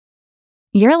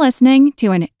You're listening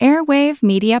to an Airwave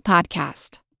Media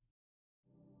Podcast.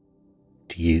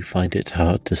 Do you find it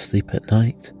hard to sleep at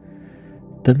night?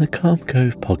 Then the Calm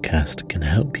Cove podcast can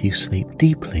help you sleep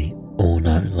deeply all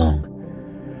night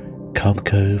long. Calm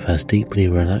Cove has deeply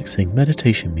relaxing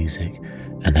meditation music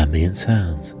and ambient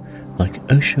sounds like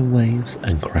ocean waves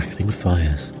and crackling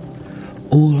fires.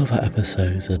 All of our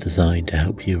episodes are designed to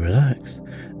help you relax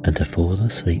and to fall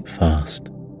asleep fast.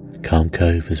 Calm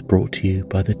Cove is brought to you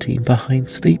by the team behind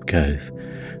Sleep Cove,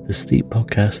 the sleep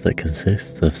podcast that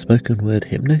consists of spoken word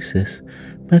hypnosis,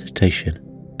 meditation,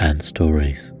 and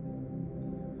stories.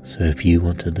 So if you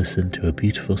want to listen to a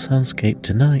beautiful soundscape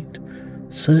tonight,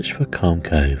 search for Calm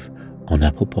Cove on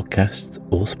Apple Podcasts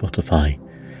or Spotify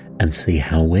and see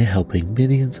how we're helping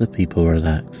millions of people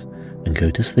relax and go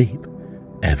to sleep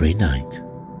every night.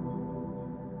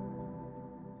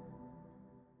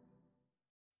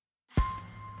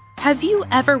 Have you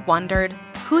ever wondered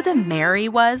who the Mary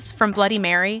was from Bloody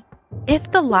Mary? If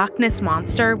the Loch Ness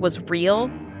Monster was real,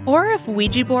 or if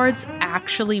Ouija boards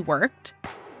actually worked?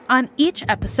 On each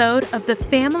episode of the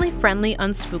family-friendly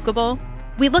Unspookable,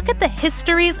 we look at the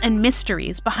histories and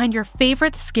mysteries behind your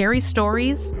favorite scary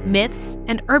stories, myths,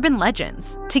 and urban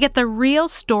legends to get the real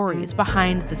stories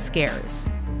behind the scares.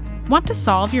 Want to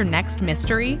solve your next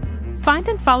mystery? Find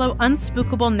and follow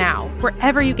Unspookable now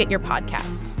wherever you get your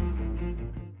podcasts.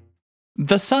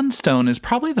 The Sun Stone is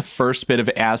probably the first bit of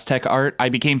Aztec art I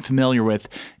became familiar with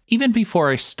even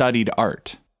before I studied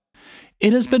art.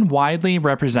 It has been widely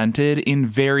represented in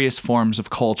various forms of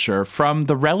culture, from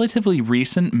the relatively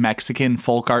recent Mexican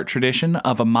folk art tradition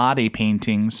of amate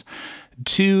paintings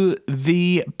to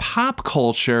the pop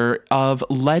culture of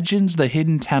Legends: The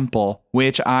Hidden Temple,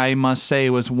 which I must say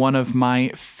was one of my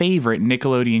favorite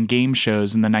Nickelodeon game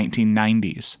shows in the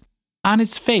 1990s. On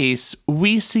its face,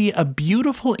 we see a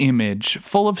beautiful image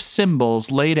full of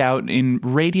symbols laid out in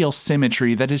radial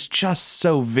symmetry that is just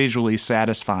so visually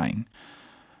satisfying.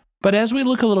 But as we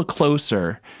look a little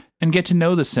closer and get to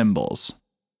know the symbols,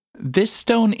 this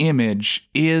stone image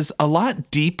is a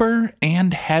lot deeper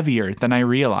and heavier than I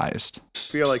realized. I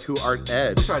feel like who art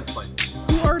Ed? We'll try to spice it.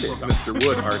 Who art it? Mr.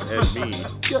 Wood art Ed me.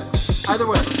 Good. Either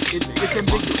way, it's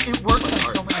ambiguous. It works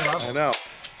on so many levels. I know.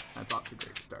 That's off to a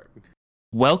great start.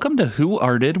 Welcome to Who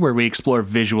Arted, where we explore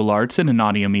visual arts in an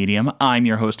audio medium. I'm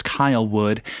your host, Kyle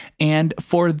Wood, and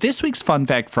for this week's Fun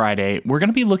Fact Friday, we're going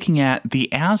to be looking at the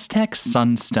Aztec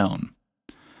Sun Stone.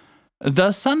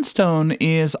 The Sunstone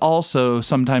is also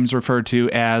sometimes referred to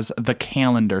as the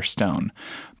calendar stone,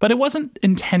 but it wasn't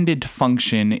intended to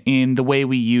function in the way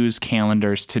we use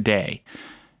calendars today.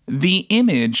 The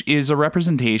image is a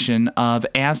representation of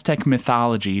Aztec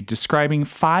mythology describing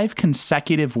 5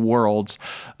 consecutive worlds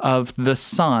of the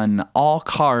sun, all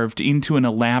carved into an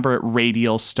elaborate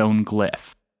radial stone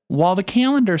glyph. While the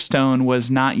calendar stone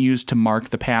was not used to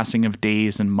mark the passing of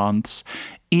days and months,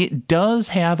 it does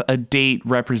have a date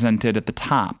represented at the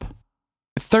top.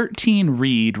 13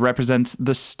 Reed represents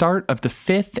the start of the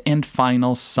 5th and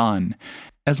final sun,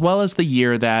 as well as the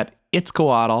year that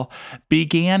Itzcoatl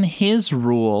began his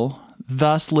rule,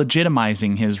 thus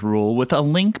legitimizing his rule with a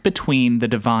link between the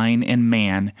divine and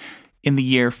man in the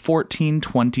year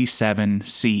 1427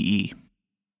 CE.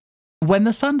 When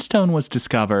the sunstone was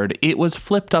discovered, it was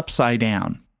flipped upside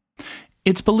down.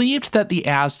 It's believed that the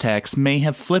Aztecs may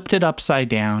have flipped it upside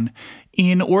down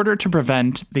in order to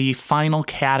prevent the final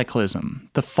cataclysm,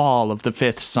 the fall of the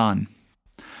 5th sun.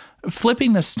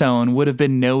 Flipping the stone would have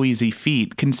been no easy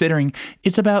feat, considering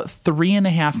it's about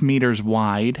 3.5 meters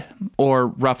wide, or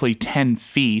roughly 10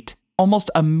 feet, almost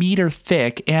a meter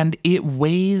thick, and it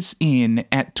weighs in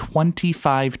at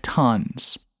 25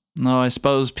 tons. Though I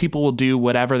suppose people will do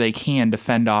whatever they can to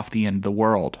fend off the end of the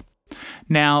world.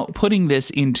 Now, putting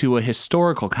this into a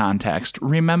historical context,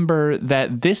 remember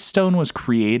that this stone was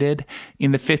created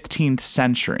in the 15th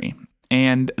century,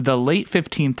 and the late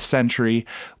 15th century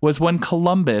was when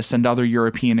Columbus and other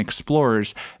European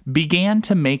explorers began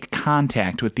to make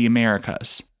contact with the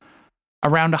Americas.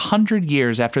 Around 100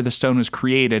 years after the stone was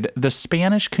created, the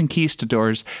Spanish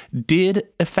conquistadors did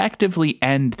effectively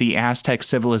end the Aztec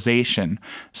civilization,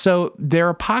 so their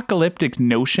apocalyptic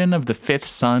notion of the 5th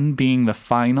sun being the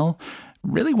final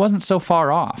really wasn't so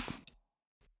far off.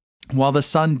 While the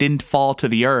sun didn't fall to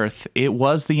the earth, it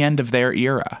was the end of their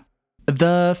era.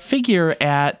 The figure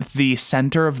at the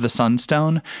center of the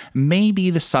sunstone may be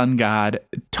the sun god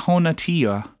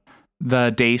Tonatiuh, the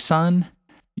day sun,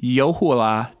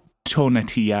 Yohuala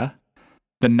Tonatiuh,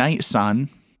 the night sun,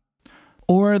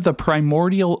 or the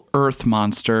primordial earth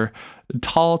monster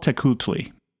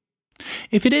Taltecutli.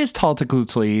 If it is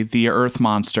Taltaglutli, the Earth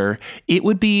monster, it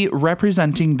would be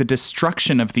representing the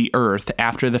destruction of the Earth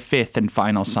after the fifth and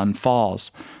final sun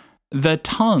falls. The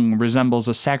tongue resembles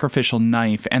a sacrificial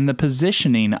knife, and the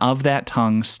positioning of that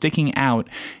tongue sticking out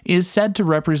is said to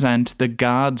represent the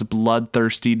god's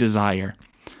bloodthirsty desire.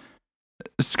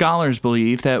 Scholars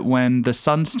believe that when the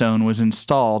Sunstone was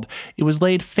installed, it was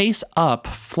laid face up,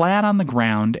 flat on the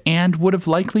ground, and would have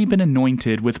likely been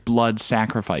anointed with blood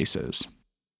sacrifices.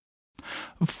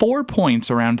 4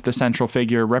 points around the central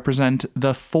figure represent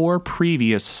the 4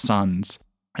 previous suns: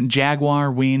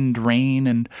 jaguar, wind, rain,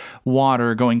 and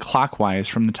water going clockwise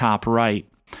from the top right.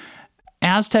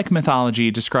 Aztec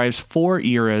mythology describes 4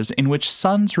 eras in which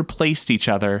suns replaced each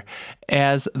other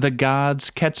as the gods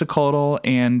Quetzalcoatl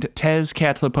and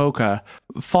Tezcatlipoca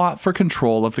fought for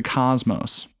control of the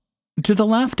cosmos. To the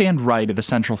left and right of the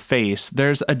central face,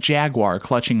 there's a jaguar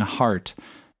clutching a heart.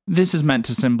 This is meant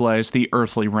to symbolize the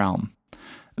earthly realm.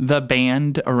 The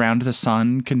band around the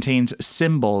sun contains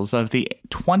symbols of the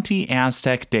 20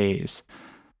 Aztec days.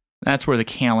 That's where the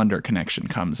calendar connection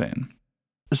comes in.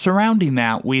 Surrounding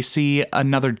that, we see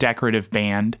another decorative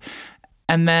band,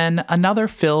 and then another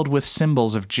filled with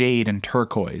symbols of jade and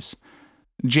turquoise.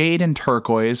 Jade and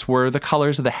turquoise were the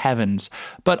colors of the heavens,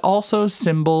 but also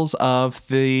symbols of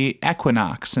the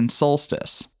equinox and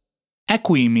solstice.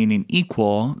 Equi meaning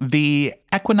equal, the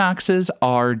equinoxes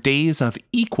are days of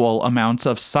equal amounts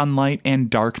of sunlight and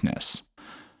darkness.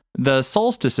 The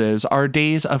solstices are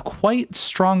days of quite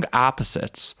strong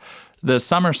opposites. The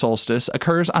summer solstice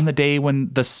occurs on the day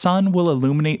when the sun will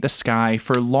illuminate the sky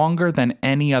for longer than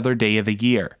any other day of the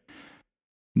year.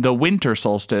 The winter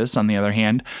solstice, on the other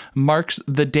hand, marks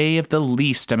the day of the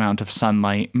least amount of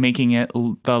sunlight, making it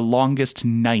the longest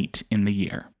night in the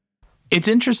year. It's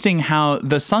interesting how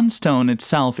the sunstone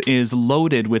itself is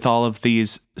loaded with all of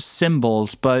these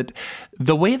symbols, but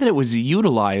the way that it was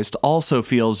utilized also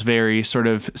feels very sort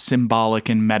of symbolic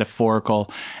and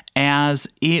metaphorical, as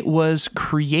it was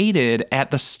created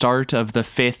at the start of the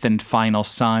fifth and final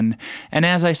sun. And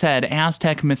as I said,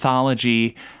 Aztec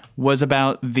mythology was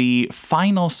about the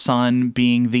final sun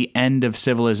being the end of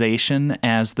civilization,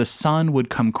 as the sun would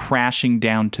come crashing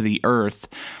down to the earth.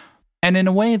 And in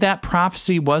a way, that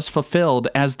prophecy was fulfilled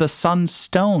as the sun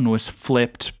stone was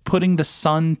flipped, putting the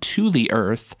sun to the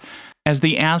earth, as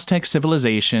the Aztec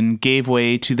civilization gave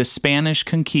way to the Spanish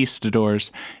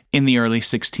conquistadors in the early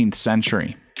 16th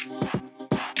century.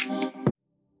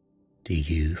 Do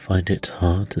you find it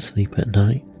hard to sleep at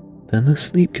night? Then the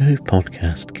Sleep Cove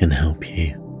podcast can help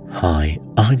you. Hi,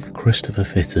 I'm Christopher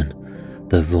Fitton,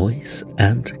 the voice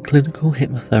and clinical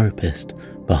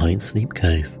hypnotherapist behind Sleep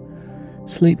Cove.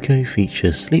 Sleep Cove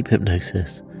features sleep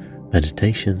hypnosis,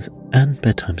 meditations, and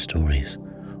bedtime stories,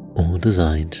 all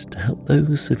designed to help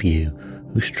those of you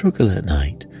who struggle at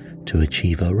night to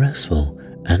achieve a restful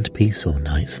and peaceful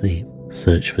night's sleep.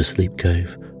 Search for Sleep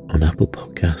Cove on Apple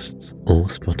Podcasts or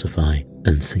Spotify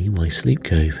and see why Sleep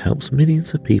Cove helps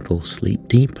millions of people sleep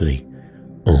deeply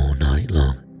all night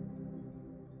long.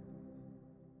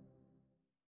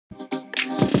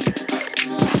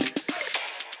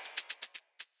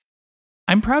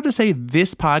 I'm proud to say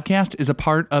this podcast is a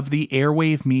part of the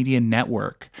Airwave Media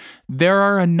Network. There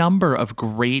are a number of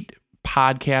great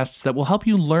podcasts that will help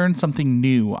you learn something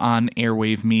new on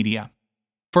Airwave Media.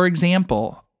 For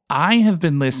example, I have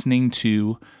been listening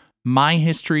to My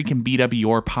History Can Beat Up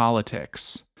Your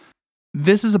Politics.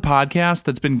 This is a podcast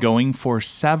that's been going for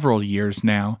several years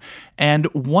now, and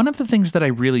one of the things that I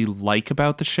really like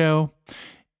about the show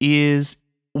is,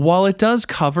 while it does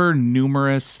cover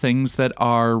numerous things that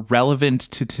are relevant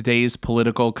to today's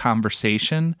political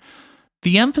conversation,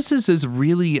 the emphasis is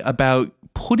really about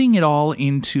putting it all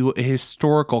into a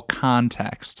historical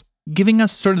context, giving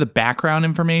us sort of the background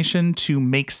information to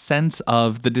make sense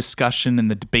of the discussion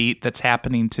and the debate that's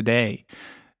happening today,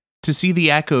 to see the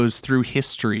echoes through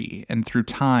history and through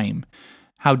time,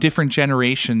 how different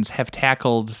generations have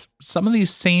tackled some of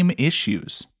these same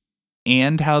issues,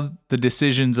 and how the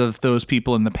decisions of those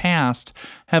people in the past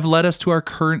have led us to our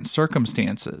current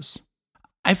circumstances.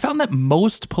 I found that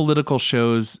most political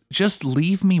shows just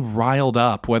leave me riled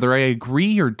up. Whether I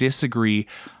agree or disagree,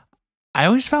 I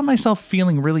always found myself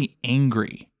feeling really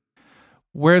angry.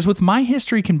 Whereas with My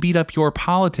History Can Beat Up Your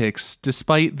Politics,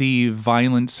 despite the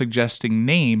violent suggesting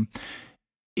name,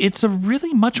 it's a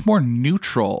really much more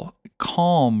neutral,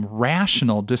 calm,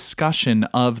 rational discussion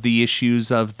of the issues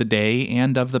of the day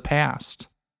and of the past.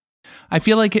 I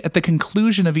feel like at the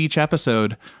conclusion of each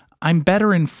episode, I'm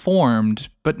better informed,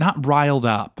 but not riled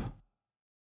up.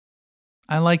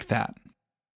 I like that.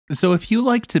 So if you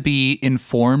like to be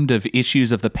informed of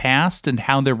issues of the past and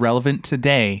how they're relevant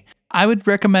today, I would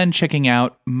recommend checking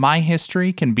out My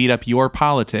History Can Beat Up Your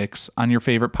Politics on your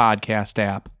favorite podcast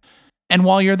app. And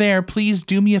while you're there, please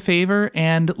do me a favor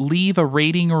and leave a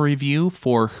rating or review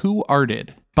for Who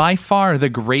Arted, by far the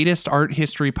greatest art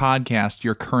history podcast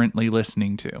you're currently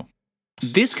listening to.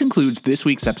 This concludes this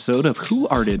week's episode of Who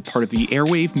Arted, part of the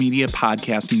Airwave Media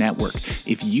Podcast Network.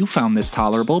 If you found this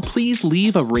tolerable, please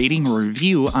leave a rating or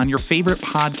review on your favorite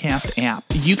podcast app.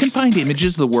 You can find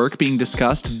images of the work being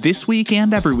discussed this week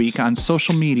and every week on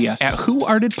social media at Who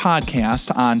Arted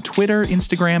Podcast on Twitter,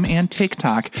 Instagram, and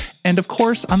TikTok, and of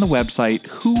course on the website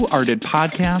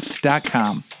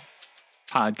whoartedpodcast.com.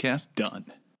 Podcast done.